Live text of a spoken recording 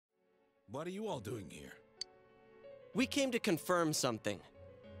What are you all doing here? We came to confirm something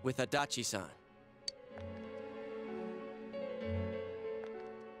with Adachi-san.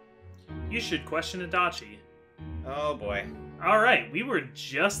 You should question Adachi. Oh boy. Alright, we were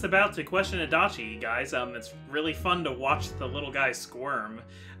just about to question Adachi, guys. It's really fun to watch the little guy squirm.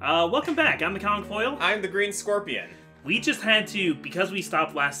 Welcome back, I'm the Comic Foil. I'm the Green Scorpion. We just had to, because we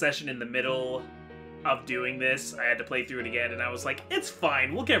stopped last session in the middle of doing this, I had to play through it again, and I was like, it's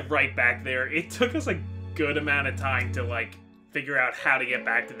fine, we'll get right back there. It took us a good amount of time to, like, figure out how to get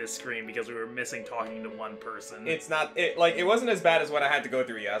back to this screen because we were missing talking to one person. It wasn't as bad as what I had to go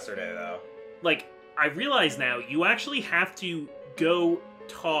through yesterday, though. Like, I realize now, you actually have to go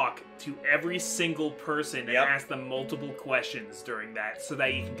talk to every single person and ask them multiple questions during that so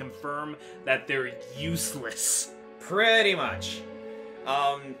that you can confirm that they're useless. Pretty much.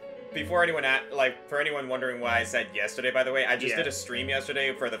 Before anyone for anyone wondering why I said yesterday, by the way, I just did a stream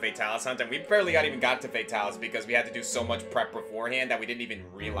yesterday for the Fatalis hunt, and we barely even got to Fatalis because we had to do so much prep beforehand that we didn't even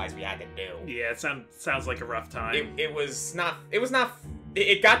realize we had to do. Yeah, it sounds like a rough time.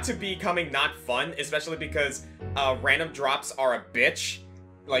 It got to becoming not fun, especially because random drops are a bitch.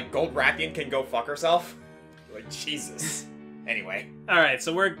 Like, Gold Rathian can go fuck herself. Like, Jesus. Anyway. Alright,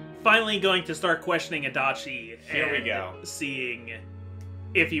 so we're finally going to start questioning Adachi. Here we go. Seeing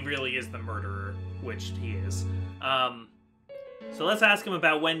if he really is the murderer, which he is. So let's ask him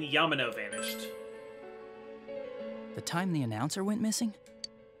about when Yamano vanished. The time the announcer went missing?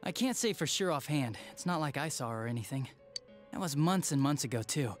 I can't say for sure offhand. It's not like I saw her or anything. That was months and months ago,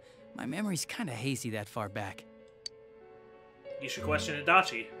 too. My memory's kinda hazy that far back. You should question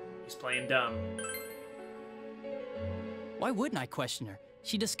Adachi. He's playing dumb. Why wouldn't I question her?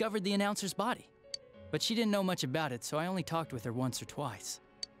 She discovered the announcer's body. But she didn't know much about it, so I only talked with her once or twice.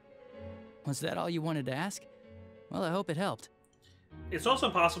 Was that all you wanted to ask? Well, I hope it helped. It's also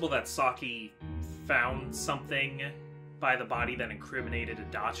possible that Saki found something by the body that incriminated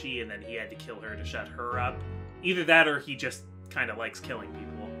Adachi, and then he had to kill her to shut her up. Either that, or he just kind of likes killing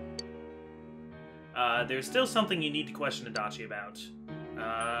people. There's still something you need to question Adachi about.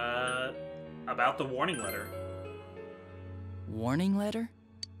 About the warning letter. Warning letter?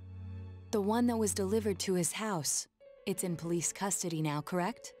 The one that was delivered to his house. It's in police custody now,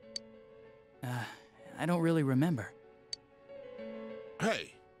 correct? I don't really remember.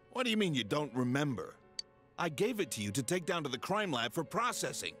 Hey, what do you mean you don't remember? I gave it to you to take down to the crime lab for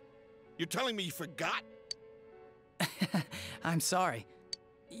processing. You're telling me you forgot? I'm sorry.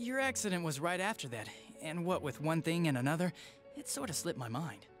 Your accident was right after that, and what with one thing and another, it sort of slipped my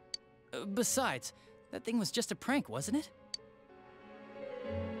mind. Besides, that thing was just a prank, wasn't it?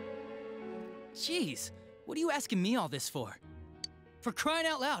 Jeez, what are you asking me all this for? For crying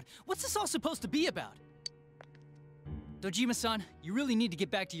out loud, what's this all supposed to be about? Dojima-san, you really need to get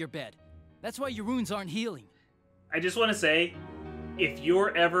back to your bed. That's why your wounds aren't healing. I just want to say, if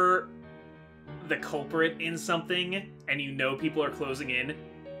you're ever the culprit in something and you know people are closing in,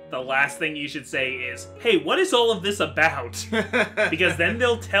 the last thing you should say is, hey, what is all of this about? Because then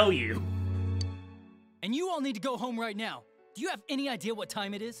they'll tell you. And you all need to go home right now. Do you have any idea what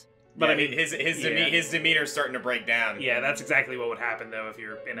time it is? But yeah, I mean, his demeanor's starting to break down. Yeah, that's exactly what would happen though if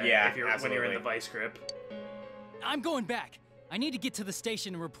you're in a when you're in the vice grip. I'm going back. I need to get to the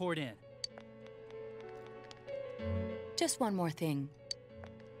station and report in. Just one more thing.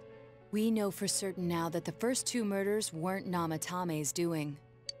 We know for certain now that the first two murders weren't Namatame's doing.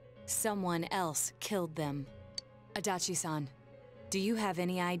 Someone else killed them. Adachi-san, do you have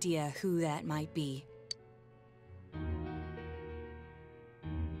any idea who that might be?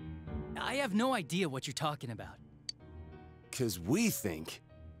 I have no idea what you're talking about. 'Cause we think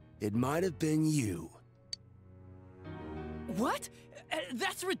it might have been you. What?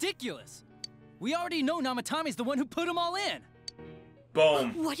 That's ridiculous. We already know Namatame's the one who put them all in.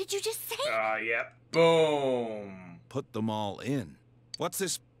 Boom. What did you just say? Yep. Boom. Put them all in. What's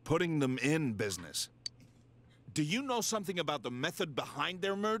this putting them in business? Do you know something about the method behind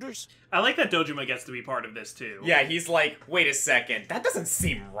their murders? I like that Dojima gets to be part of this too. Yeah, he's like, wait a second, that doesn't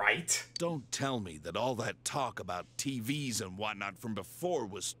seem right. Don't tell me that all that talk about TVs and whatnot from before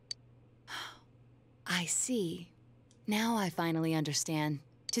was... I see. Now I finally understand.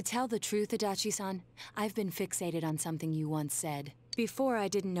 To tell the truth, Adachi-san, I've been fixated on something you once said. Before I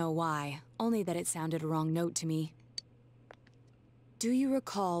didn't know why, only that it sounded a wrong note to me. Do you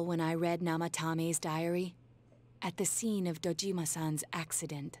recall when I read Namatame's diary? At the scene of Dojima-san's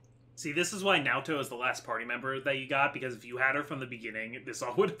accident. See, this is why Naoto is the last party member that you got, because if you had her from the beginning, this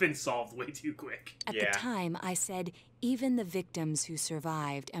all would have been solved way too quick. At the time, I said, even the victims who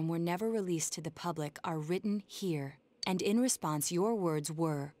survived and were never released to the public are written here. And in response, your words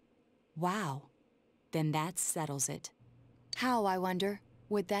were, Wow. Then that settles it. How, I wonder,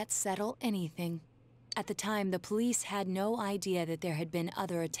 would that settle anything? At the time, the police had no idea that there had been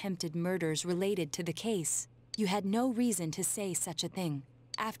other attempted murders related to the case. You had no reason to say such a thing.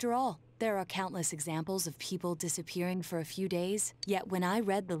 After all, there are countless examples of people disappearing for a few days, yet when I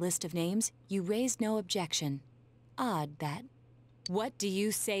read the list of names, you raised no objection. Odd, that. What do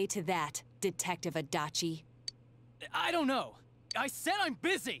you say to that, Detective Adachi? I don't know. I said I'm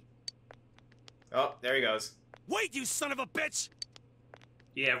busy! Oh, there he goes. Wait, you son of a bitch!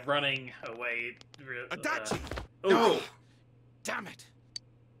 Yeah, running away. Adachi! No! Damn it!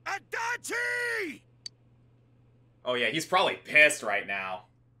 Adachi! Oh yeah, he's probably pissed right now.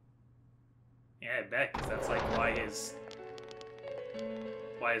 Yeah, I bet, 'cause that's like why his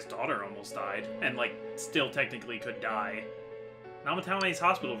daughter almost died, and like still technically could die. Namatame's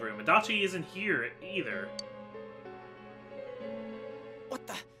hospital room. Adachi isn't here either. What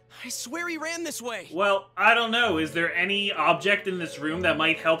the? I swear he ran this way. Well, I don't know. Is there any object in this room that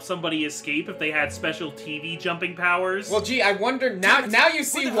might help somebody escape if they had special TV jumping powers? Well, gee, I wonder now you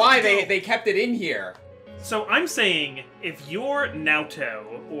see why they kept it in here. So I'm saying, if you're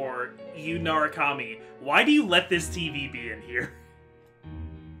Naoto or you Narukami, why do you let this TV be in here?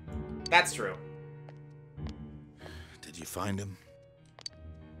 That's true. Did you find him?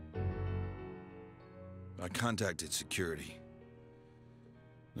 I contacted security.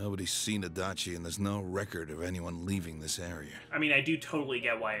 Nobody's seen Adachi, and there's no record of anyone leaving this area. I mean, I do totally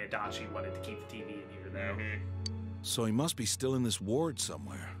get why Adachi wanted to keep the TV in here, though. So he must be still in this ward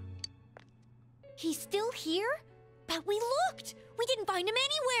somewhere. He's still here? But we looked! We didn't find him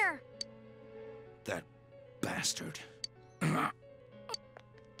anywhere! That bastard.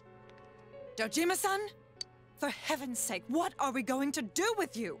 Dojima-san? For heaven's sake, what are we going to do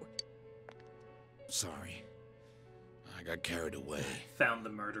with you? Sorry. I got carried away. Found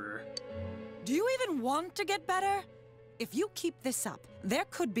the murderer. Do you even want to get better? If you keep this up, there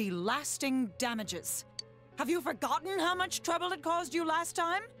could be lasting damages. Have you forgotten how much trouble it caused you last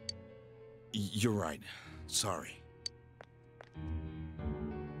time? You're right. Sorry.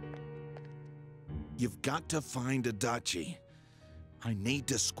 You've got to find Adachi. I need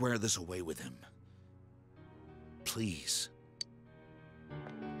to square this away with him. Please.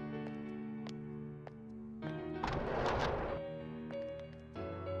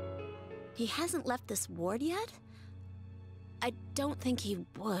 He hasn't left this ward yet? I don't think he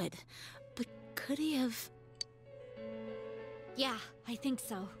would. But could he have... Yeah, I think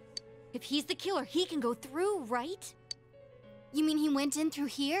so. If he's the killer, he can go through, right? You mean he went in through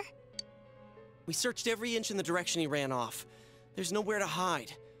here? We searched every inch in the direction he ran off. There's nowhere to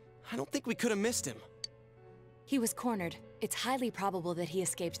hide. I don't think we could have missed him. He was cornered. It's highly probable that he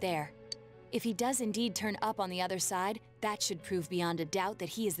escaped there. If he does indeed turn up on the other side, that should prove beyond a doubt that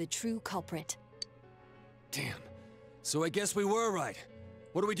he is the true culprit. Damn. So I guess we were right.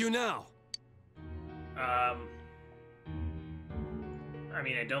 What do we do now? I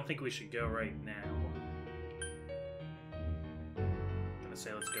mean, I don't think we should go right now. I'm gonna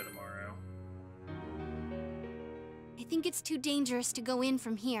say let's go tomorrow. I think it's too dangerous to go in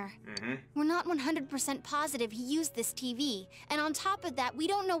from here. We're not 100% positive he used this TV, and on top of that, we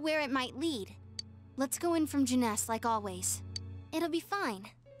don't know where it might lead. Let's go in from Jeunesse like always. It'll be fine.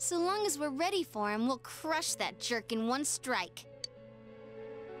 So long as we're ready for him, we'll crush that jerk in one strike.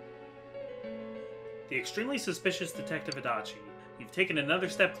 The extremely suspicious Detective Adachi. You've taken another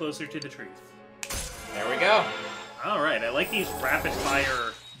step closer to the truth. There we go. Alright, I like these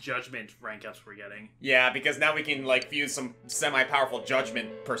rapid-fire judgment rank-ups we're getting. Yeah, because now we can, like, fuse some semi-powerful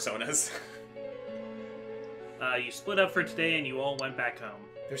judgment personas. You split up for today and you all went back home.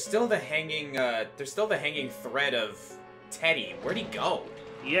 There's still the hanging thread of Teddy. Where'd he go?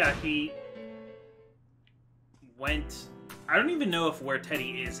 Yeah, he went... I don't even know if where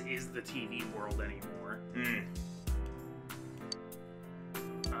Teddy is the TV world anymore.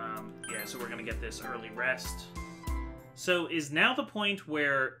 Yeah, so we're gonna get this early rest. So is now the point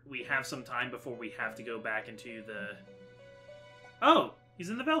where we have some time before we have to go back into the... Oh! He's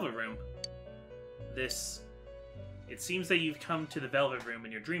in the Velvet Room. It seems that you've come to the Velvet Room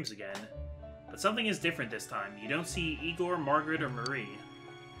in your dreams again. But something is different this time. You don't see Igor, Margaret, or Marie.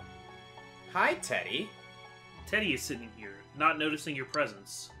 Hi, Teddy. Teddy is sitting here, not noticing your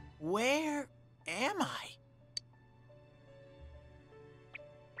presence. Where am I?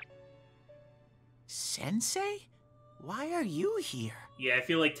 Sensei? Why are you here? Yeah, I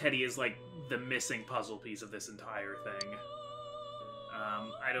feel like Teddy is like the missing puzzle piece of this entire thing.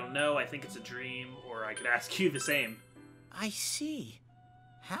 I don't know, I think it's a dream, or I could ask you the same. I see.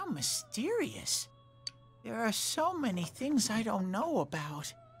 How mysterious. There are so many things I don't know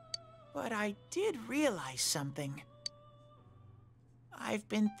about. But I did realize something. I've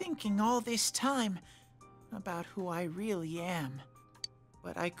been thinking all this time about who I really am.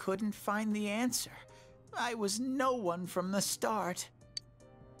 But I couldn't find the answer. I was no one from the start.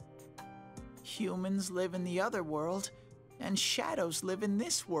 Humans live in the other world, and shadows live in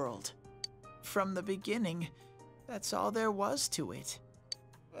this world. From the beginning, that's all there was to it.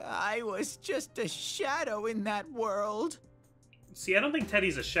 I was just a shadow in that world. See, I don't think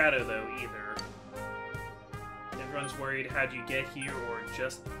Teddy's a shadow, though, either. Everyone's worried, how'd you get here, or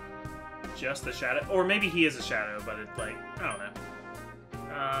just a shadow? Or maybe he is a shadow, but it's like, I don't know.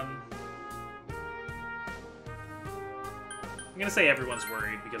 I'm gonna say everyone's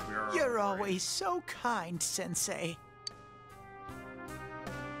worried because we are. You're always so kind, Sensei.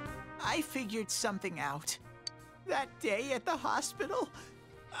 I figured something out. That day at the hospital,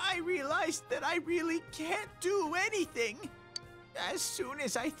 I realized that I really can't do anything. As soon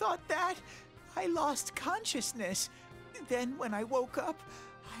as I thought that, I lost consciousness. Then when I woke up,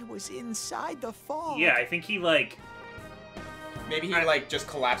 I was inside the fog. Yeah, I think he, like... Maybe he, like, just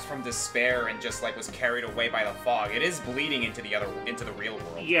collapsed from despair and just, like, was carried away by the fog. It is bleeding into the real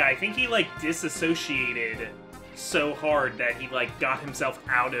world. Yeah, I think he, like, disassociated so hard that he, like, got himself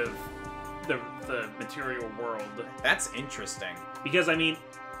out of the material world. That's interesting. Because, I mean,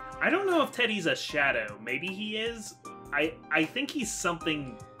 I don't know if Teddy's a shadow. Maybe he is. I think he's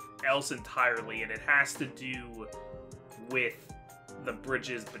something else entirely, and it has to do with the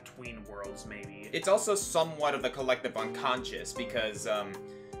bridges between worlds, maybe. It's also somewhat of the collective unconscious, because,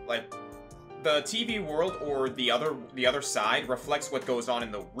 like, the TV world or the other side reflects what goes on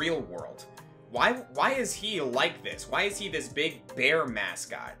in the real world. Why is he like this? Why is he this big bear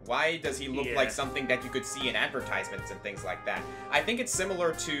mascot? Why does he look like something that you could see in advertisements and things like that? I think it's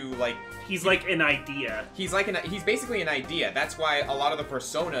similar to, like... He's like an idea. He's basically an idea. That's why a lot of the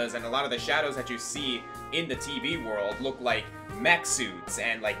personas and a lot of the shadows that you see in the TV world look like mech suits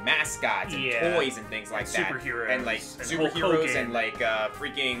and, like, mascots and toys and things like that. Superheroes. And, like, superheroes and, like,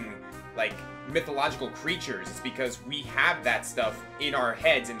 freaking, like... mythological creatures. It's because we have that stuff in our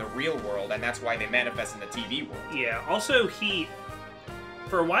heads in the real world, and that's why they manifest in the TV world. Yeah, also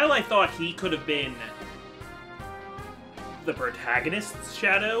for a while I thought he could have been the protagonist's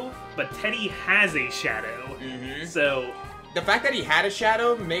shadow, but Teddy has a shadow. So the fact that he had a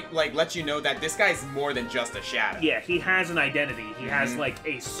shadow lets you know that this guy's more than just a shadow. Yeah, he has an identity. He has, like,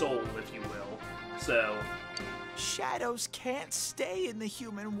 a soul, if you will. So shadows can't stay in the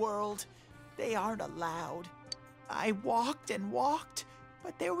human world. They aren't allowed. I walked and walked,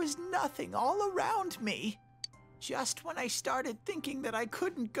 but there was nothing all around me. Just when I started thinking that I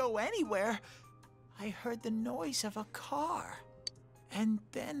couldn't go anywhere, I heard the noise of a car. And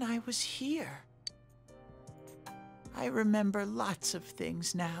then I was here. I remember lots of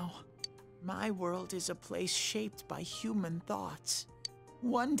things now. My world is a place shaped by human thoughts.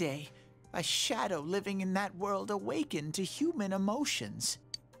 One day, a shadow living in that world awakened to human emotions.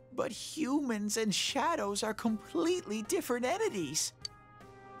 But humans and shadows are completely different entities.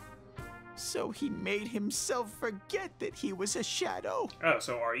 So he made himself forget that he was a shadow. Oh,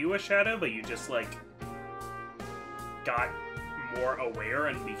 so are you a shadow, but you just, like, got more aware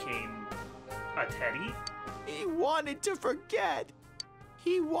and became a Teddy? He wanted to forget.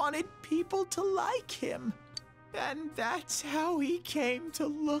 He wanted people to like him. And that's how he came to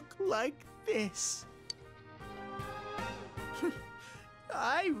look like this.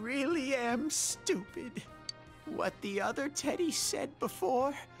 I really am stupid. What the other Teddy said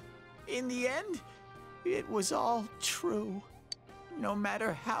before, in the end, it was all true. No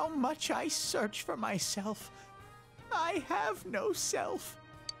matter how much I search for myself, I have no self.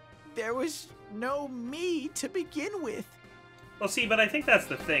 There was no me to begin with. Well, see, but I think that's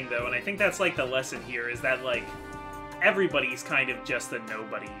the thing, though, and I think that's, like, the lesson here, is that, like, everybody's kind of just a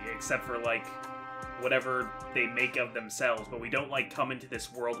nobody, except for, like, whatever they make of themselves, but we don't, like, come into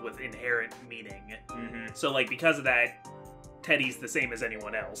this world with inherent meaning. So, like, because of that, Teddy's the same as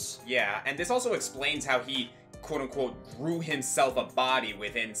anyone else. Yeah, and this also explains how he, quote-unquote, grew himself a body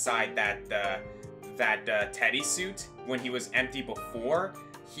within inside that Teddy suit when he was empty before.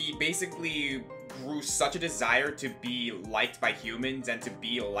 He basically grew such a desire to be liked by humans and to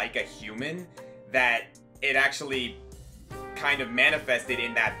be like a human that it actually kind of manifested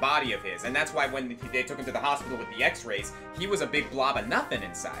in that body of his. And that's why when they took him to the hospital with the x-rays, he was a big blob of nothing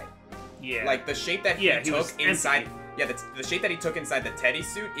inside. Yeah. Like, the shape that he took inside... Yeah, the shape that he took inside the Teddy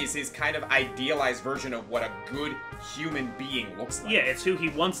suit is his kind of idealized version of what a good human being looks like. Yeah, it's who he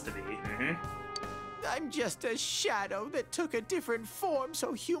wants to be. I'm just a shadow that took a different form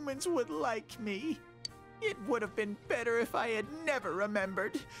so humans would like me. It would have been better if I had never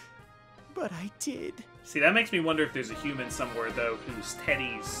remembered. but I did. See, that makes me wonder if there's a human somewhere, though, who's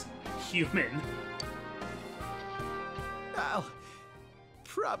Teddy's human. I'll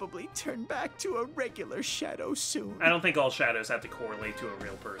probably turn back to a regular shadow soon. I don't think all shadows have to correlate to a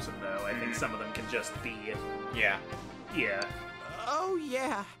real person, though. I think some of them can just be... Yeah. Yeah. Oh,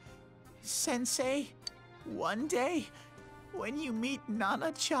 yeah. Sensei, one day, when you meet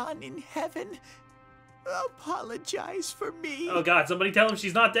Nana-chan in heaven, apologize for me. Oh god, somebody tell him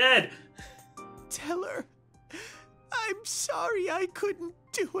she's not dead! Tell her, I'm sorry I couldn't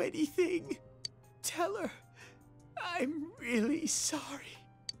do anything. Tell her, I'm really sorry.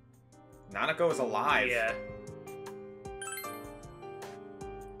 Nanako is alive. Yeah.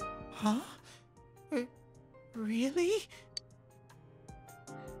 Huh? Really?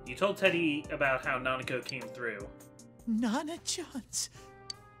 You told Teddy about how Nanako came through. Nana-chan's.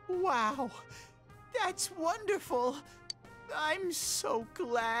 Wow. That's wonderful. I'm so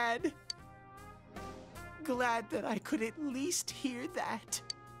glad. Glad that I could at least hear that.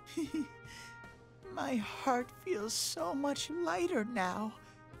 My heart feels so much lighter now.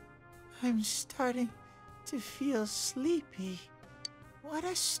 I'm starting to feel sleepy. What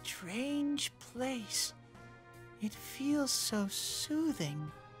a strange place. It feels so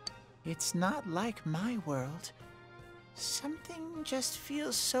soothing. It's not like my world. Something just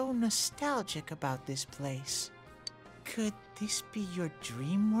feels so nostalgic about this place. Could this be your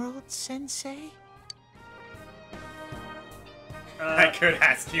dream world, Sensei? I could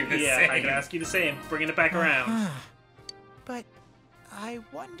ask you the same. Yeah, I could ask you the same. Bringing it back around. But I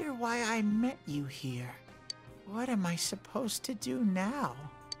wonder why I met you here. What am I supposed to do now?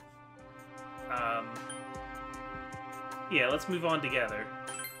 Yeah, let's move on together.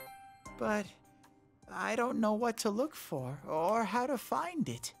 But I don't know what to look for or how to find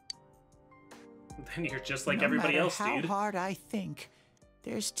it. Then you're just like everybody else, dude. No matter how hard I think,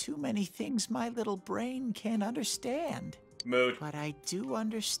 there's too many things my little brain can't understand. Mood. But I do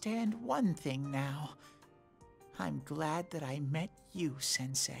understand one thing now. I'm glad that I met you,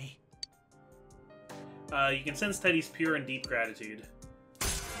 Sensei. You can sense Teddy's pure and deep gratitude.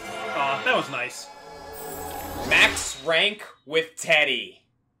 Aw, that was nice. Max rank with Teddy.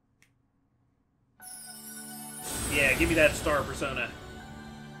 Yeah, give me that star persona.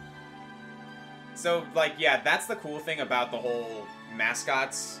 So, like, yeah, that's the cool thing about the whole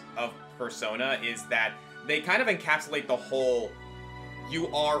mascots of Persona is that they kind of encapsulate the whole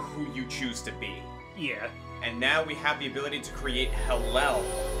you are who you choose to be. Yeah. And now we have the ability to create Hallel.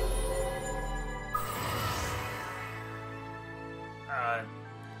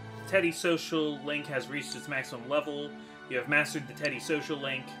 Teddy's social link has reached its maximum level. You have mastered the Teddy social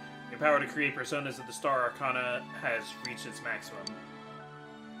link. Your power to create personas of the Star Arcana has reached its maximum.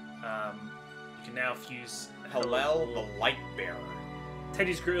 You can now fuse Hallel the Light Bearer.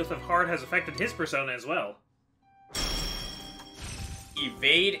 Teddy's growth of heart has affected his persona as well.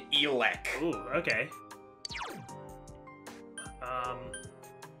 Evade Elec. Ooh, okay.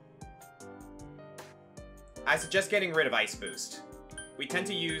 I suggest getting rid of Ice Boost. We tend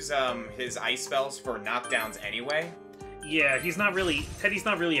to use his ice spells for knockdowns anyway. Yeah, Teddy's not really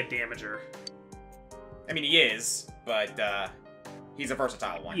a damager. I mean, he is, but he's a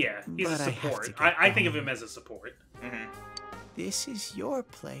versatile one. Yeah, he's But a support. I I think of him as a support. Mm-hmm. This is your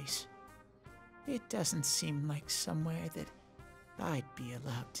place. It doesn't seem like somewhere that I'd be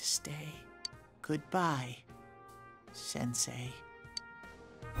allowed to stay. Goodbye, Sensei.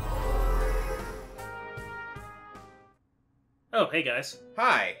 Oh, hey guys.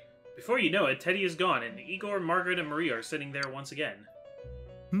 Hi. Before you know it, Teddy is gone, and Igor, Margaret, and Marie are sitting there once again.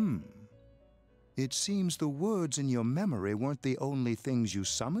 It seems the words in your memory weren't the only things you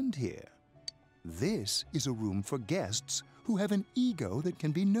summoned here. This is a room for guests who have an ego that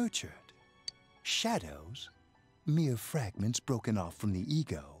can be nurtured. Shadows, mere fragments broken off from the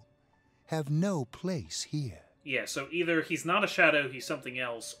ego, have no place here. Yeah, so either he's not a shadow, he's something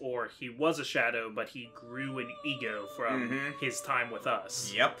else, or he was a shadow, but he grew an ego from his time with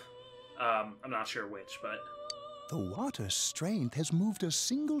us. Yep. I'm not sure which, but... The water's strength has moved a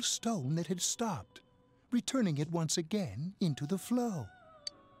single stone that had stopped, returning it once again into the flow.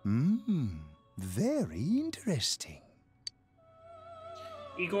 Very interesting.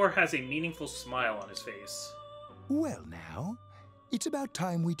 Igor has a meaningful smile on his face. Well now, it's about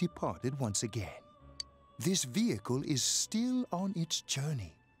time we departed once again. This vehicle is still on its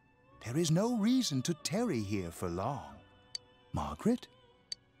journey. There is no reason to tarry here for long. Margaret?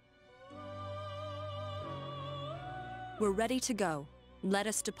 We're ready to go. Let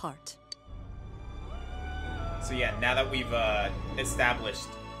us depart. So yeah, now that we've established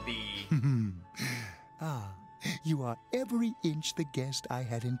the... You are every inch the guest I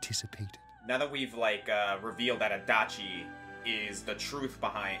had anticipated. Now that we've, like, revealed that Adachi is the truth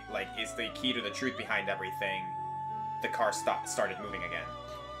behind, like, is the key to the truth behind everything, the car started moving again.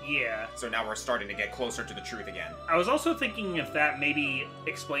 Yeah. So now we're starting to get closer to the truth again. I was also thinking if that maybe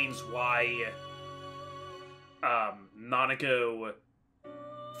explains why Nanako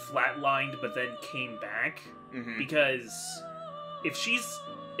flatlined but then came back. Mm-hmm. Because if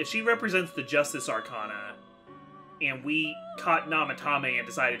she represents the Justice Arcana, and we caught Namatame and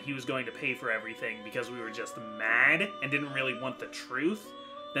decided he was going to pay for everything because we were just mad and didn't really want the truth,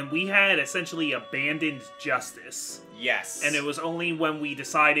 then we had essentially abandoned justice. Yes. And it was only when we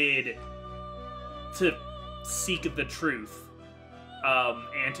decided to seek the truth,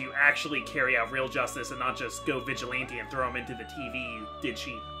 and to actually carry out real justice and not just go vigilante and throw him into the TV did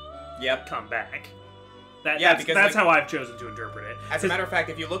she come back. That's how I've chosen to interpret it. As a matter of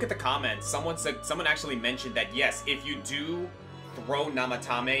fact, if you look at the comments, someone actually mentioned that yes, if you do throw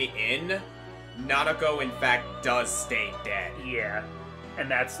Namatame in, Nanako in fact does stay dead. Yeah, and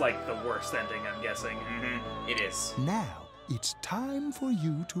that's like the worst ending, I'm guessing. Mm-hmm. It is. Now it's time for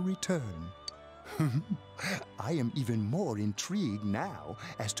you to return. I am even more intrigued now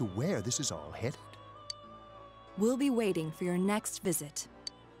as to where this is all headed. We'll be waiting for your next visit.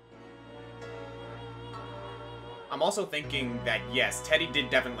 I'm also thinking that, yes, Teddy did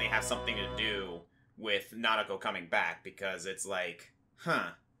definitely have something to do with Nanako coming back, because it's like,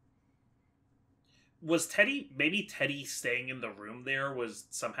 Was maybe Teddy staying in the room there was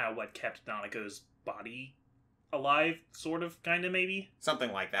somehow what kept Nanako's body alive, sort of, kind of, maybe?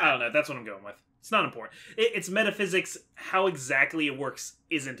 Something like that. I don't know, that's what I'm going with. It's not important. It's metaphysics. How exactly it works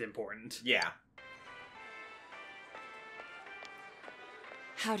isn't important. Yeah.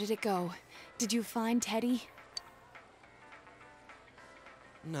 How did it go? Did you find Teddy?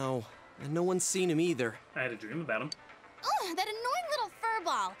 No, and no one's seen him either. I had a dream about him. Oh, that annoying little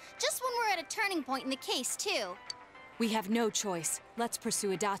furball. Just when we're at a turning point in the case, too. We have no choice. Let's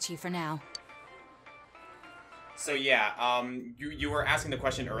pursue Adachi for now. So yeah, you were asking the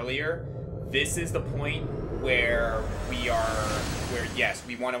question earlier. This is the point where yes,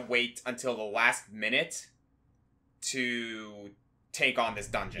 we want to wait until the last minute to take on this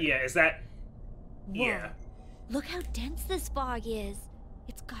dungeon. Yeah, is that... Whoa. Yeah. Look how dense this fog is.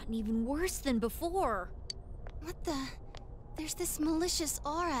 It's gotten even worse than before. What the... There's this malicious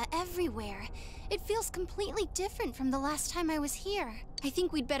aura everywhere. It feels completely different from the last time I was here. I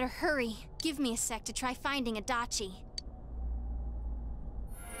think we'd better hurry. Give me a sec to try finding Adachi.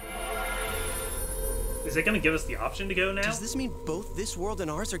 Is it going to give us the option to go now? Does this mean both this world and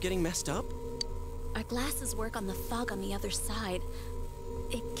ours are getting messed up? Our glasses work on the fog on the other side.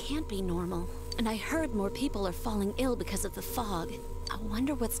 It can't be normal. And I heard more people are falling ill because of the fog. I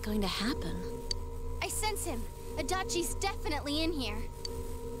wonder what's going to happen. I sense him. Adachi's definitely in here.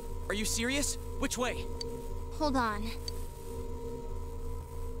 Are you serious? Which way? Hold on.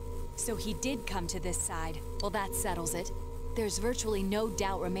 So he did come to this side. Well, that settles it. There's virtually no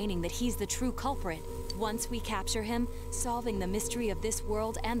doubt remaining that he's the true culprit. Once we capture him, solving the mystery of this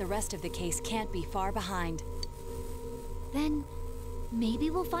world and the rest of the case can't be far behind. Then maybe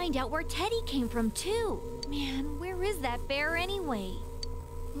we'll find out where Teddy came from, too. Man, where is that bear anyway?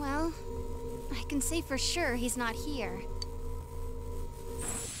 Well, I can say for sure he's not here.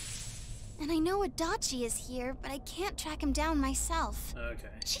 And I know Adachi is here, but I can't track him down myself. Okay.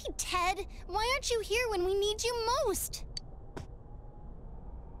 Gee, Ted, why aren't you here when we need you most?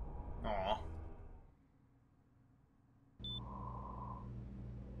 Aw.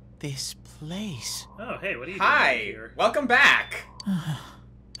 This place. Oh, hey, what are you doing Hi! here? Welcome back!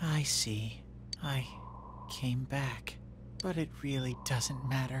 I see. I came back. But it really doesn't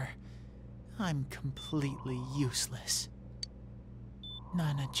matter. I'm completely useless.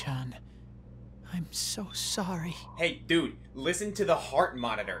 Nana-chan, I'm so sorry. Hey, dude, listen to the heart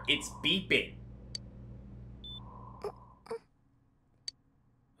monitor. It's beeping.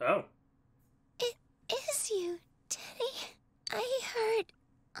 Oh. It is you, Teddy. I heard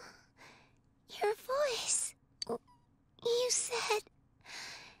your voice. You said,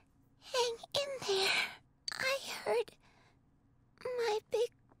 hang in there. I heard my big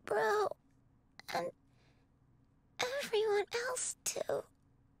bro and everyone else too.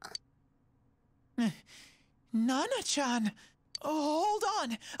 Nana-chan! Hold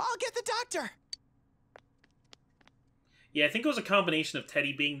on! I'll get the doctor! Yeah, I think it was a combination of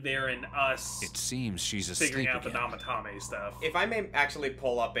Teddy being there and us It seems she's asleep figuring out again. the Namatame stuff. If I may actually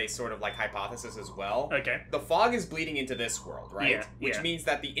pull up a sort of like hypothesis as well. Okay. The fog is bleeding into this world, right? Yeah, Which yeah. means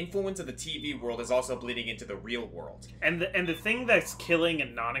that the influence of the TV world is also bleeding into the real world. And the thing that's killing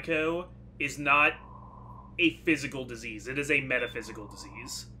Nanako is not a physical disease. It is a metaphysical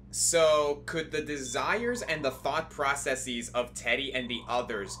disease. So, could the desires and the thought processes of Teddy and the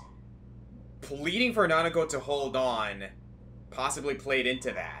others pleading for Nanako to hold on possibly played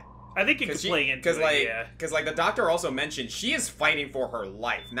into that? I think it could play into it, yeah. Because, like, the doctor also mentioned, she is fighting for her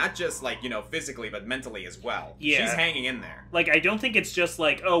life. Not just, like, you know, physically, but mentally as well. Yeah. She's hanging in there. Like, I don't think it's just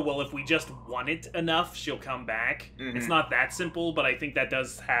like, oh, well, if we just want it enough, she'll come back. Mhm. It's not that simple, but I think that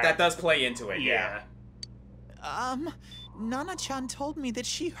does have... That does play into it, yeah. Nana-chan told me that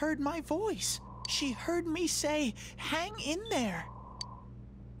she heard my voice. She heard me say, hang in there.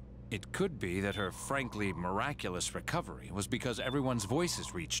 It could be that her frankly miraculous recovery was because everyone's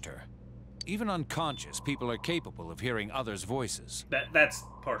voices reached her. Even unconscious, people are capable of hearing others' voices. That's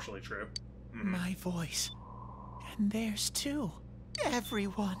partially true. My voice. And theirs too.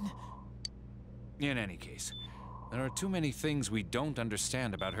 Everyone. In any case, there are too many things we don't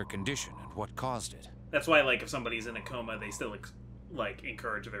understand about her condition and what caused it. That's why, like, if somebody's in a coma, they still, like,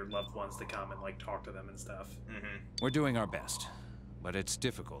 encourage their loved ones to come and, like, talk to them and stuff. We're doing our best. But it's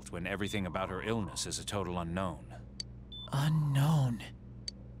difficult when everything about her illness is a total unknown. Unknown.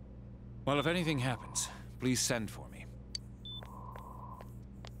 Well, if anything happens, please send for me.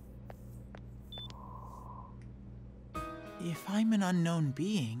 If I'm an unknown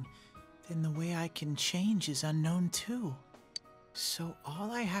being, then the way I can change is unknown too. So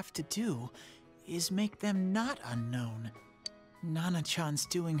all I have to do is make them not unknown. Nana-chan's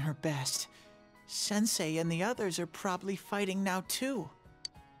doing her best. Sensei and the others are probably fighting now too.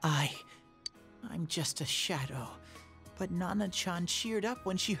 I'm just a shadow. But Nana-chan cheered up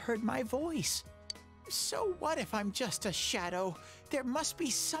when she heard my voice. So what if I'm just a shadow? There must be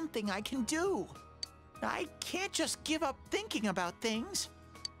something I can do. I can't just give up thinking about things.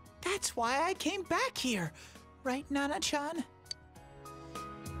 That's why I came back here. Right, Nana-chan?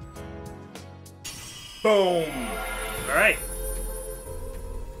 Boom! Alright.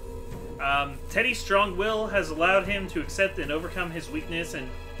 Teddy's strong will has allowed him to accept and overcome his weakness and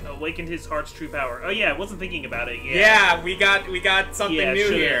awakened his heart's true power. Oh yeah, I wasn't thinking about it. Yeah, we got something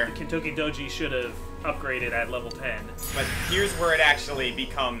new here. The Kentucky Doji should have upgraded at level 10. But here's where it actually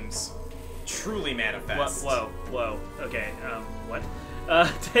becomes truly manifest. Whoa. Okay, what?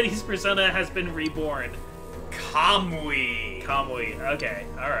 Teddy's persona has been reborn. Kamui. Okay,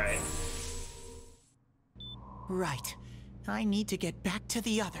 alright. Right. I need to get back to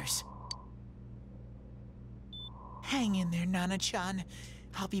the others. Hang in there, Nana-chan.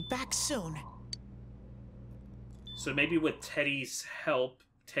 I'll be back soon. So maybe with Teddy's help,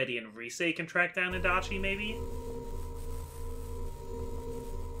 Teddy and Rise can track down Adachi, maybe?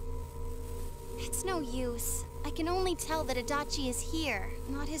 It's no use. I can only tell that Adachi is here,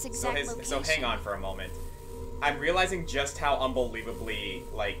 not his exact location. So hang on for a moment. I'm realizing just how unbelievably,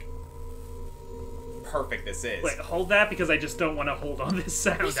 like, perfect this is. Wait, hold that because I just don't want to hold on this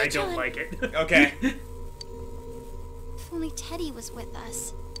sound. I don't like it. Okay. If only Teddy was with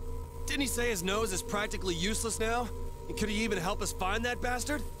us. Didn't he say his nose is practically useless now? And could he even help us find that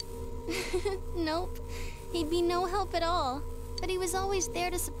bastard? Nope. He'd be no help at all. But he was always there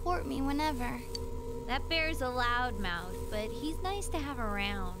to support me whenever. That bear's a loudmouth, but he's nice to have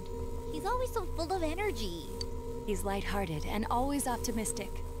around. He's always so full of energy. He's lighthearted and always optimistic.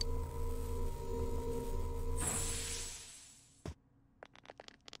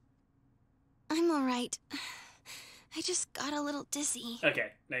 I'm alright. I just got a little dizzy.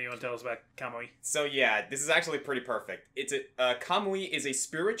 Okay, now you want to tell us about Kamui? So yeah, this is actually pretty perfect. Kamui is a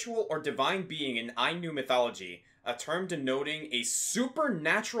spiritual or divine being in Ainu mythology, a term denoting a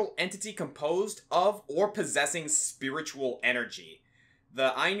supernatural entity composed of or possessing spiritual energy.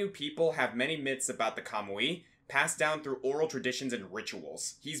 The Ainu people have many myths about the Kamui, passed down through oral traditions and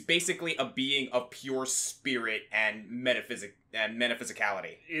rituals. He's basically a being of pure spirit and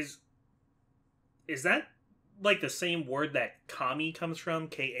metaphysicality. Is that like the same word that Kami comes from?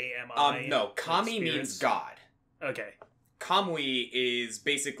 K-A-M-I? No, Kami means God. Okay. Kamui is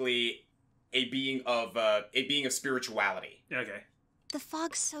basically a being of spirituality. Okay. The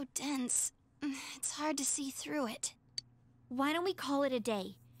fog's so dense. It's hard to see through it. Why don't we call it a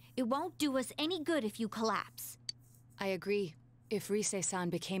day? It won't do us any good if you collapse. I agree. If Rise-san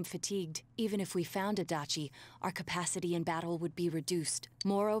became fatigued, even if we found Adachi, our capacity in battle would be reduced.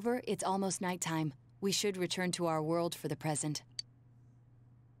 Moreover, it's almost nighttime. We should return to our world for the present.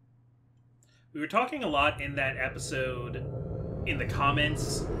 We were talking a lot in that episode, in the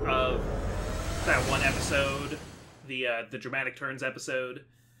comments of that one episode, the Dramatic Turns episode.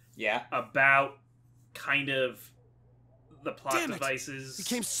 Yeah. About kind of the plot Damn it. devices. We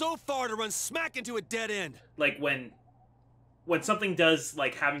came so far to run smack into a dead end. Like when something does,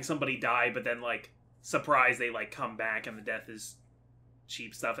 like having somebody die, but then like surprise they, like, come back and the death is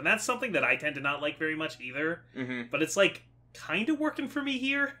cheap stuff. And that's something that I tend to not like very much either. But it's, like, kind of working for me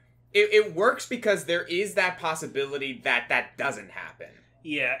here. It works because there is that possibility that that doesn't happen.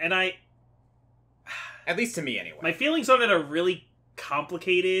 Yeah, and at least to me, anyway. My feelings on it are really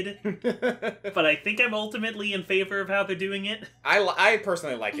complicated, but I think I'm ultimately in favor of how they're doing it. I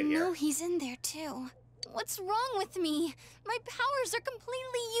personally like it here. No, he's in there, too. What's wrong with me? My powers are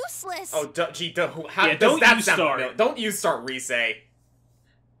completely useless. Oh, how yeah, does don't that you sound start. familiar? Don't you start, Rise.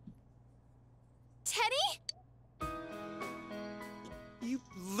 Teddy? You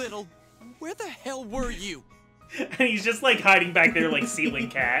little... Where the hell were you? And he's just, like, hiding back there like ceiling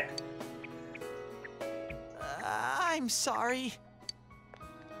cat. I'm sorry.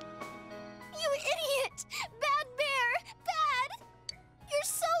 You idiot! Bad bear! Bad! You're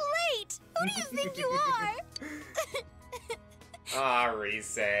so late! Who do you think you are? Ah,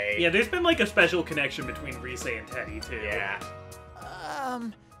 Rise. Yeah, there's been, like, a special connection between Rise and Teddy, too. Yeah.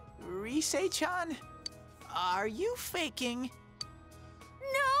 Rise-chan? Are you faking?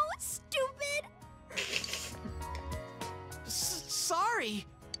 No, stupid! Sorry.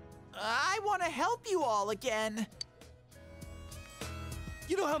 I want to help you all again.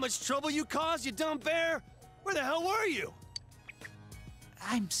 You know how much trouble you caused, you dumb bear? Where the hell were you?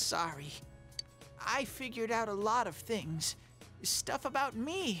 I'm sorry. I figured out a lot of things. Stuff about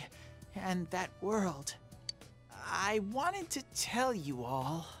me and that world. I wanted to tell you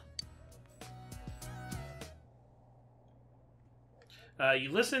all.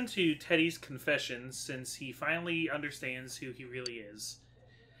 You listen to Teddy's confessions since he finally understands who he really is.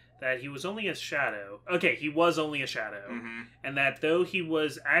 That he was only a shadow. Okay, he was only a shadow. And that though he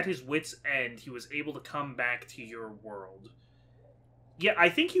was at his wit's end, he was able to come back to your world. Yeah, I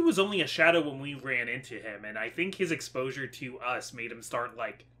think he was only a shadow when we ran into him, and I think his exposure to us made him start,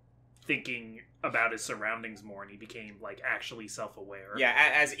 like, thinking about his surroundings more, and he became, like, actually self-aware. Yeah,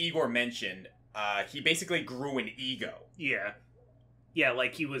 as Igor mentioned, he basically grew an ego. Yeah. Yeah,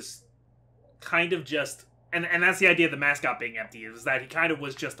 like, he was kind of just... And that's the idea of the mascot being empty, is that he kind of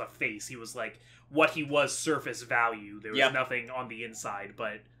was just a face. He was, like, what he was surface value. There was nothing on the inside,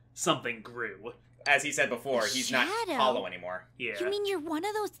 but something grew. As he said before, he's not hollow anymore. Yeah. You mean you're one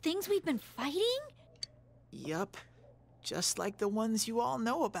of those things we've been fighting? Yup. Just like the ones you all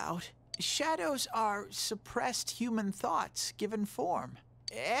know about. Shadows are suppressed human thoughts given form.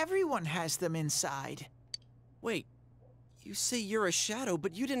 Everyone has them inside. Wait, you say you're a shadow,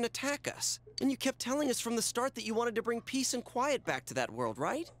 but you didn't attack us. And you kept telling us from the start that you wanted to bring peace and quiet back to that world,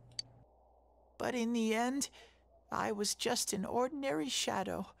 right? But in the end, I was just an ordinary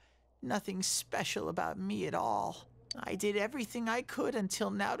shadow. Nothing special about me at all. I did everything I could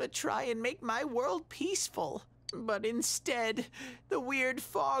until now to try and make my world peaceful. But instead, the weird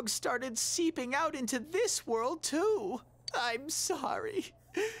fog started seeping out into this world too. I'm sorry.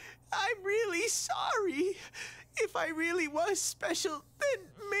 I'm really sorry. If I really was special,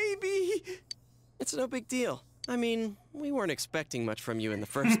 then maybe... It's no big deal. I mean, we weren't expecting much from you in the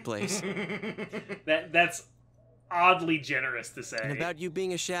first place. That's oddly generous to say. And about you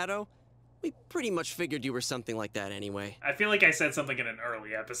being a shadow, we pretty much figured you were something like that anyway. I feel like I said something in an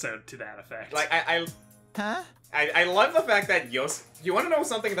early episode to that effect. Like, Huh? I love the fact that you want to know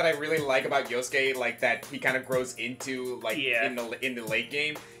something that I really like about Yosuke, like that he kind of grows into, like, in the late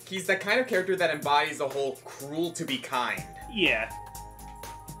game? He's the kind of character that embodies the whole cruel to be kind. Yeah.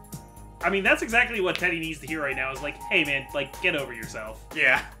 I mean, that's exactly what Teddy needs to hear right now, is like, hey man, like, get over yourself.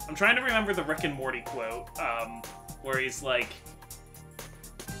 Yeah. I'm trying to remember the Rick and Morty quote, where he's like,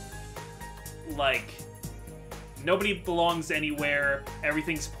 nobody belongs anywhere,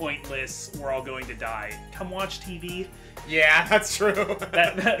 everything's pointless, we're all going to die. Come watch TV. Yeah, that's true.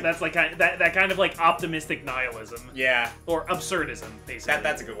 That's like that kind of like optimistic nihilism. Yeah. Or absurdism, basically.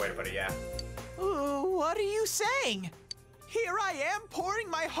 That's a good way to put it, yeah. What are you saying? Here I am pouring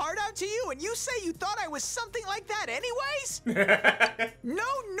my heart out to you, and you say you thought I was something like that anyways? No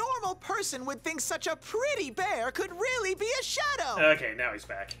normal person would think such a pretty bear could really be a shadow. Okay, now he's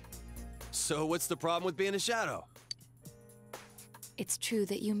back. So what's the problem with being a shadow? It's true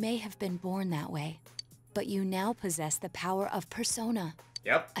that you may have been born that way, but you now possess the power of persona.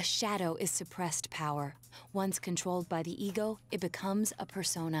 Yep. A shadow is suppressed power. Once controlled by the ego, it becomes a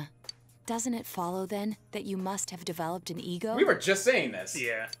persona. Doesn't it follow, then, that you must have developed an ego? We were just saying this.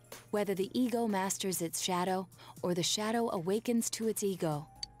 Yeah. Whether the ego masters its shadow, or the shadow awakens to its ego.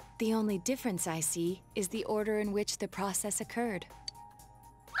 The only difference I see is the order in which the process occurred.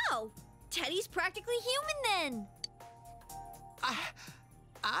 Oh, Teddy's practically human then!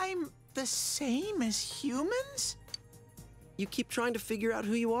 I'm the same as humans? You keep trying to figure out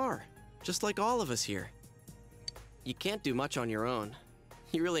who you are. just like all of us here. You can't do much on your own.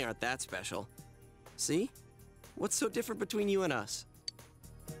 You really aren't that special. See? What's so different between you and us?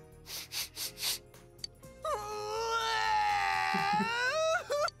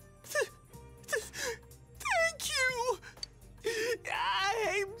 Thank you!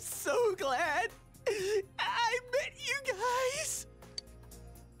 I'm so glad I met you guys!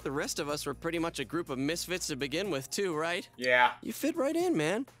 The rest of us were pretty much a group of misfits to begin with, too, right? Yeah. You fit right in,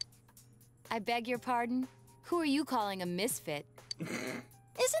 man. I beg your pardon? Who are you calling a misfit?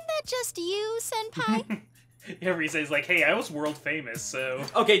 Isn't that just you, Senpai? Yeah, Rise's like, hey, I was world famous, so...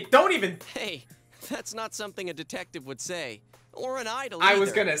 Okay, don't even... Hey, that's not something a detective would say. Or an idol I either.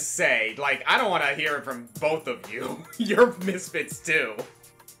 was gonna say, like, I don't want to hear it from both of you. You're misfits, too.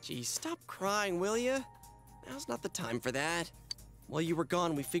 Gee, stop crying, will ya? Now's not the time for that. While you were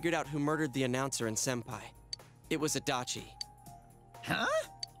gone, we figured out who murdered the announcer and Senpai. It was Adachi. Huh?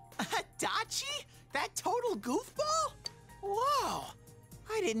 Adachi? That total goofball? Whoa!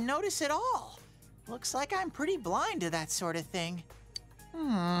 I didn't notice at all. Looks like I'm pretty blind to that sort of thing.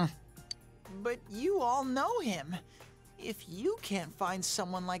 But you all know him. If you can't find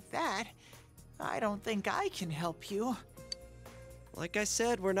someone like that, I don't think I can help you. Like I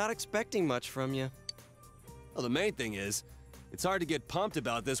said, we're not expecting much from you. Well, the main thing is, it's hard to get pumped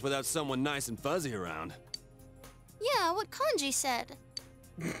about this without someone nice and fuzzy around. Yeah, what Kanji said.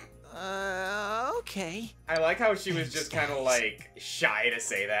 Okay. I like how she was just kind of, like, shy to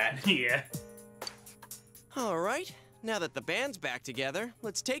say that. Yeah. All right, now that the band's back together,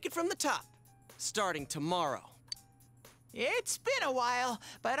 let's take it from the top. Starting tomorrow. It's been a while,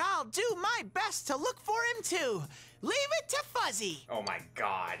 but I'll do my best to look for him too. Leave it to Fuzzy. Oh my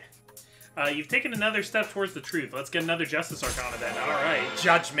god. You've taken another step towards the truth. Let's get another Justice Arcana then. Alright.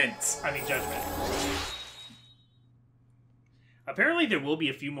 Judgment. Judgment. Apparently there will be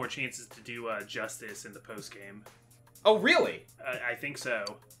a few more chances to do Justice in the post-game. Oh, really? I think so.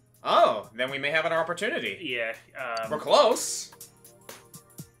 Oh, then we may have an opportunity. Yeah. We're close.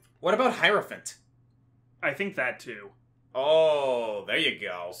 What about Hierophant? I think that too. Oh, there you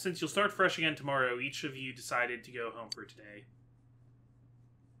go. Since you'll start fresh again tomorrow, each of you decided to go home for today.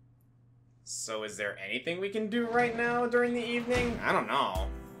 So is there anything we can do right now during the evening? I don't know.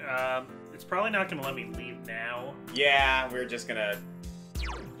 It's probably not gonna let me leave now. Yeah, we're just gonna...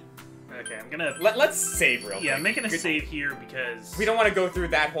 Okay, I'm gonna... Let's save real quick. Yeah, I'm making a save here because... We don't want to go through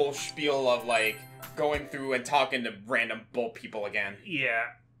that whole spiel of, like, going through and talking to random bull people again. Yeah.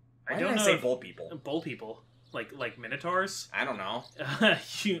 Why did I say bull people? Bull people. Like Minotaurs? I don't know.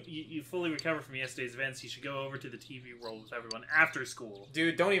 You fully recover from yesterday's events. You should go over to the TV world with everyone after school.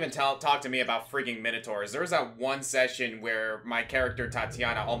 Dude, don't even talk to me about freaking Minotaurs. There was that one session where my character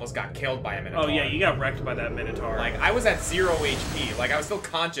Tatiana almost got killed by a Minotaur. Oh yeah, you got wrecked by that Minotaur. Like, I was at 0 HP. Like, I was still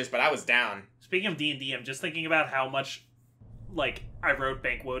conscious, but I was down. Speaking of D&D, I'm just thinking about how much, like, I wrote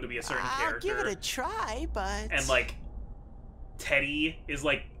Banquo to be a certain character. I'll give it a try, but... And, like, Teddy is,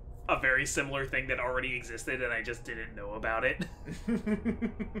 like, a very similar thing that already existed and I just didn't know about it.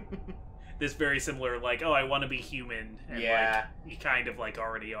 This very similar, like, oh, I want to be human. And, yeah. Like, you kind of, like,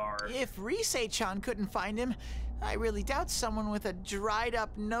 already are. If Rise-chan couldn't find him, I really doubt someone with a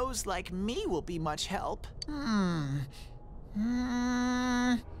dried-up nose like me will be much help.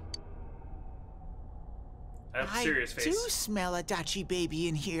 Serious face. I do smell a Adachi baby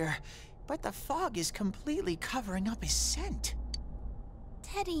in here, but the fog is completely covering up his scent.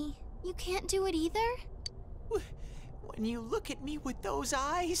 Teddy, you can't do it either? When you look at me with those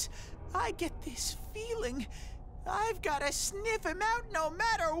eyes, I get this feeling. I've got to sniff him out no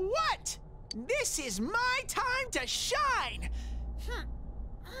matter what! This is my time to shine!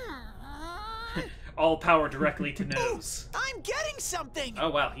 All power directly to nose. I'm getting something! Oh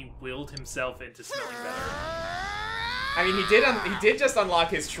wow, he willed himself into smelling better. I mean, he did just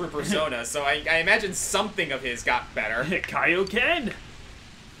unlock his true persona, so I imagine something of his got better. Kaioken!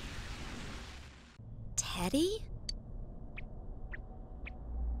 Teddy?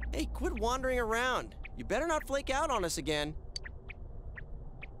 Hey, quit wandering around. You better not flake out on us again.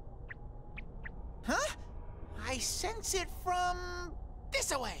 Huh? I sense it from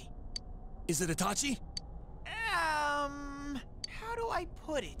this away. Is it Itachi? How do I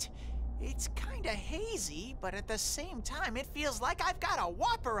put it? It's kinda hazy, but at the same time, it feels like I've got a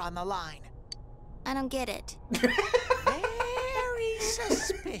whopper on the line. I don't get it. Very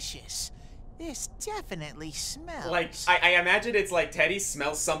suspicious. This definitely smells. Like, I imagine it's like Teddy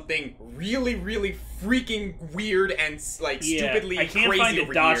smells something really, really freaking weird and, like, stupidly I can't crazy find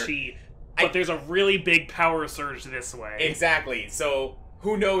over Adachi, here. but there's a really big power surge this way. Exactly, so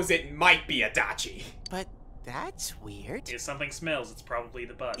who knows, it might be Adachi. But That's weird. If something smells, it's probably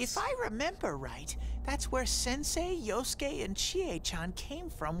the butts. If I remember right, that's where Sensei, Yosuke, and Chie-chan came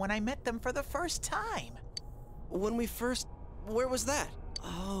from when I met them for the first time. When we first... Where was that?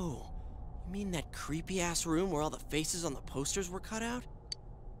 Oh, you mean that creepy-ass room where all the faces on the posters were cut out?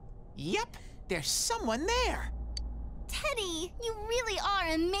 Yep, there's someone there. Teddy, you really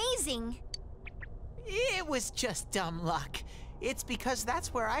are amazing. It was just dumb luck. It's because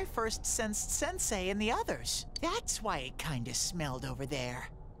that's where I first sensed Sensei and the others. That's why it kinda smelled over there.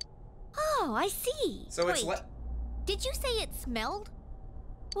 Oh, I see. So it's Wait, did you say it smelled?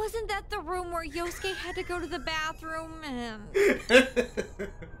 Wasn't that the room where Yosuke had to go to the bathroom and...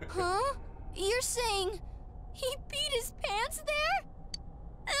 Huh? You're saying he peed his pants there?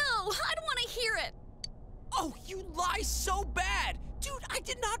 Ew, I don't want to hear it. Oh, you lie so bad! Dude, I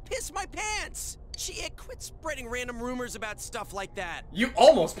did not piss my pants! Quit spreading random rumors about stuff like that. You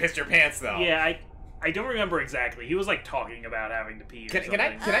almost pissed your pants, though. Yeah, I don't remember exactly. He was, like, talking about having to pee or something.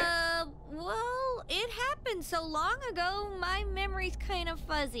 Can I? Well, it happened so long ago, my memory's kind of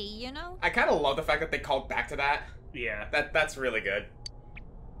fuzzy, you know? I kind of love the fact that they called back to that. Yeah. That's really good.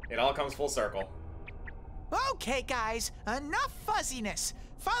 It all comes full circle. Okay, guys, enough fuzziness.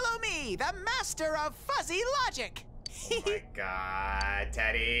 Follow me, the master of fuzzy logic. Oh my god,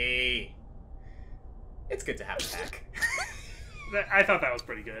 Teddy. It's good to have you back. I thought that was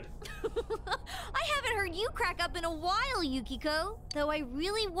pretty good. I haven't heard you crack up in a while, Yukiko. Though I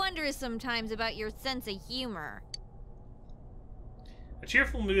really wonder sometimes about your sense of humor. A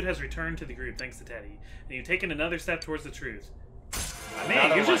cheerful mood has returned to the group thanks to Teddy, and you've taken another step towards the truth.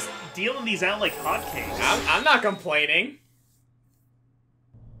 Man, you're just dealing these out like hotcakes. I'm not complaining.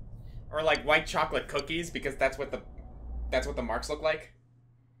 Or like white chocolate cookies, because that's what the marks look like.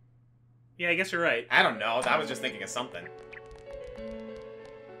 Yeah, I guess you're right. I don't know. I was just thinking of something.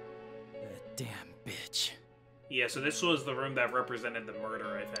 That damn bitch. Yeah, so this was the room that represented the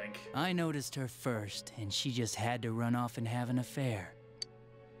murder, I think. I noticed her first, and she just had to run off and have an affair.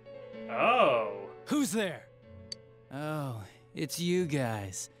 Oh. Who's there? Oh, it's you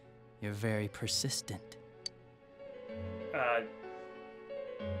guys. You're very persistent.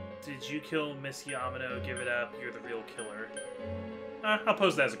 Did you kill Miss Yamano? Give it up. You're the real killer. I'll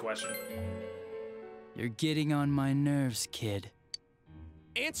pose that as a question. You're getting on my nerves, kid.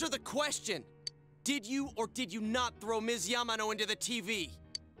 Answer the question! Did you or did you not throw Ms. Yamano into the TV?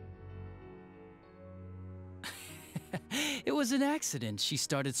 It was an accident. She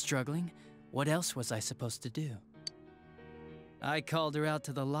started struggling. What else was I supposed to do? I called her out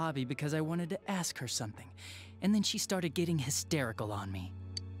to the lobby because I wanted to ask her something, and then she started getting hysterical on me.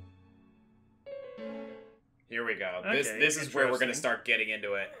 Here we go. Okay, this is where we're gonna start getting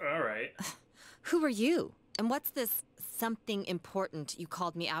into it. All right. Who are you? And what's this something important you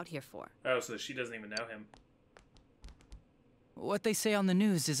called me out here for? Oh, so she doesn't even know him. What they say on the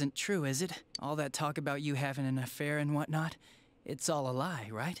news isn't true, is it? All that talk about you having an affair and whatnot? It's all a lie,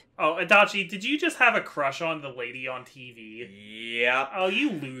 right? Oh, Adachi, did you just have a crush on the lady on TV? Yep. Oh,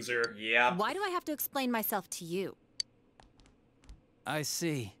 you loser. Yep. Why do I have to explain myself to you? I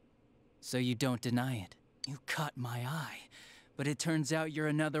see. So you don't deny it. You caught my eye. But it turns out you're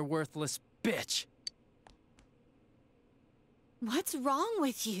another worthless bitch. What's wrong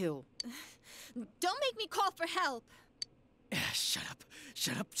with you? Don't make me call for help. Shut up.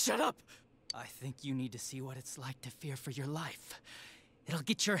 Shut up. Shut up. I think you need to see what it's like to fear for your life. It'll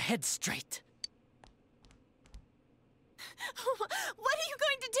get your head straight. What are you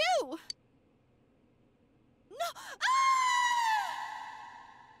going to do? No!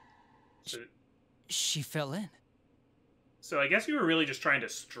 So, she fell in. So I guess you were really just trying to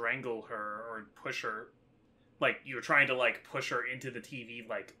strangle her or push her. Like, you were trying to, like, push her into the TV,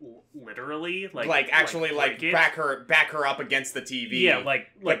 like, literally? Like actually, like back her up against the TV. Yeah, like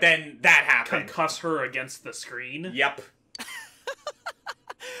but then that happened. Concuss her against the screen? Yep.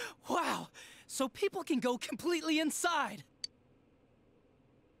 Wow, so people can go completely inside.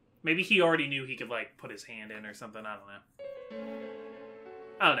 Maybe he already knew he could, like, put his hand in or something, I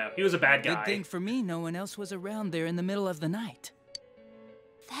don't know. He was a bad guy. Good thing for me, no one else was around there in the middle of the night.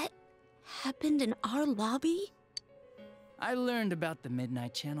 That happened in our lobby? I learned about the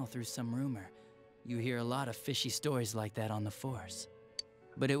Midnight Channel through some rumor. You hear a lot of fishy stories like that on the force.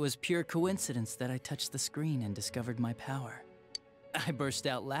 But it was pure coincidence that I touched the screen and discovered my power. I burst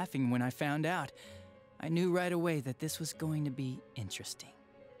out laughing when I found out. I knew right away that this was going to be interesting.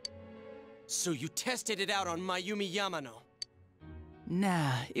 So you tested it out on Mayumi Yamano?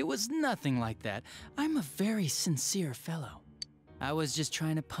 Nah, it was nothing like that. I'm a very sincere fellow. I was just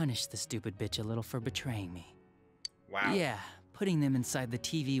trying to punish the stupid bitch a little for betraying me. Wow. Yeah, putting them inside the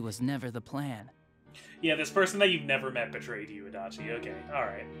TV was never the plan. Yeah, this person that you've never met betrayed you, Adachi. Okay,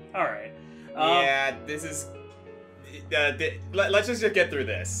 alright. Alright. Yeah, this is... let's just get through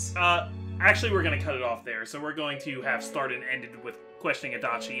this. Actually, we're going to cut it off there. So we're going to have started and ended with questioning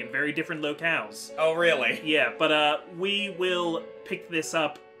Adachi in very different locales. Oh, really? Yeah, but we will pick this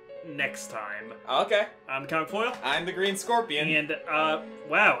up next time. Okay. I'm Comic Foil. I'm the Green Scorpion. And,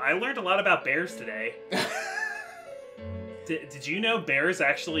 wow, I learned a lot about bears today. Did you know bears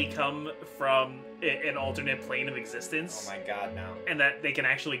actually come from an alternate plane of existence? Oh my god, no. And that they can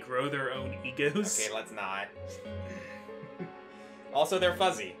actually grow their own egos? Okay, let's not. Also, they're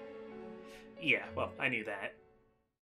fuzzy. Yeah, well, I knew that.